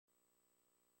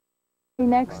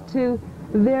Next to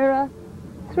Vera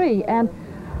 3, and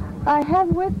I have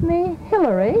with me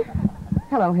Hilary.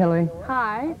 Hello, Hilary.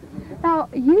 Hi. Now,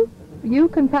 you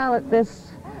can pilot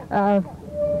this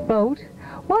boat.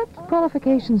 What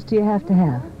qualifications do you have to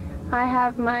have? I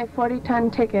have my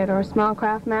 40-ton ticket, or small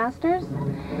craft masters,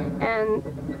 and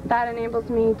that enables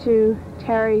me to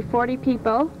carry 40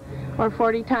 people, or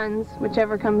 40 tons,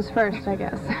 whichever comes first, I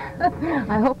guess.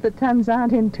 I hope the tons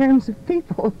aren't in terms of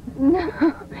people.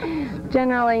 No,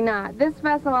 generally not. This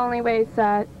vessel only weighs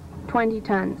 20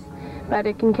 tons, but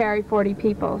it can carry 40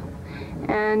 people.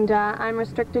 And I'm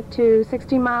restricted to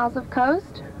 60 miles of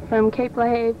coast from Cape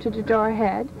LaHave to Dodora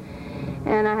Head,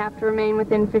 and I have to remain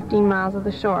within 15 miles of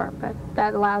the shore, but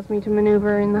that allows me to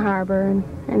maneuver in the harbor and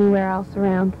anywhere else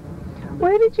around.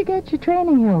 Where did you get your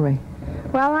training, Hilary?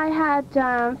 Well, I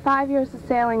had 5 years of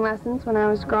sailing lessons when I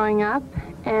was growing up,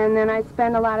 and then I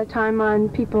spent a lot of time on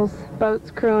people's boats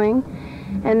crewing,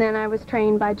 and then I was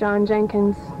trained by John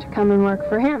Jenkins to come and work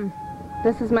for him.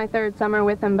 This is my 3rd summer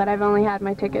with him, but I've only had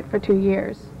my ticket for 2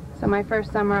 years. So my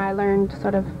first summer I learned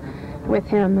sort of with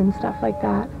him and stuff like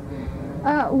that.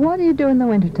 What do you do in the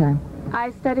wintertime?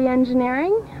 I study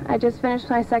engineering. I just finished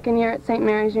my 2nd year at St.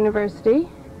 Mary's University,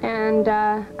 and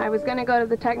I was going to go to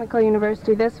the Technical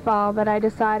University this fall, but I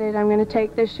decided I'm going to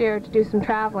take this year to do some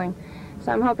traveling.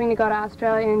 So I'm hoping to go to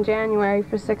Australia in January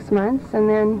for 6 months and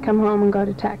then come home and go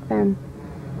to Tech then.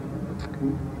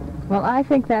 Well, I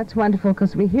think that's wonderful,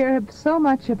 because we hear so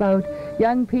much about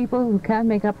young people who can't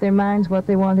make up their minds what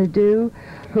they want to do,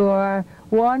 who are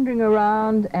wandering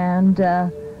around and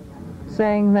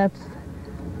saying that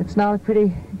it's not a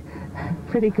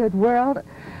pretty good world.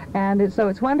 And so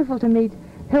it's wonderful to meet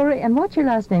Hilary. And what's your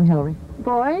last name, Hilary?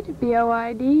 Boyd,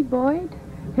 B-O-I-D, Boyd.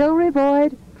 Hilary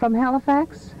Boyd from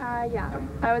Halifax? Yeah.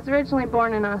 I was originally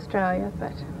born in Australia,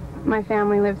 but my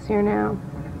family lives here now.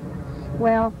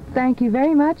 Well, thank you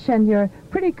very much, and you're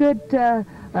pretty good,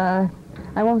 I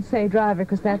won't say driver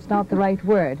because that's not the right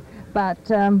word, but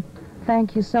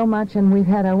thank you so much, and we've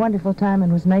had a wonderful time,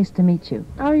 and it was nice to meet you.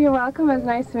 Oh, you're welcome. It was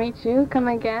nice to meet you. Come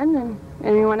again, and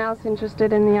anyone else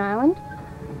interested in the island?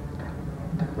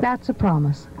 That's a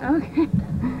promise. Okay.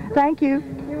 Thank you.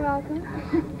 You're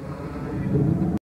welcome.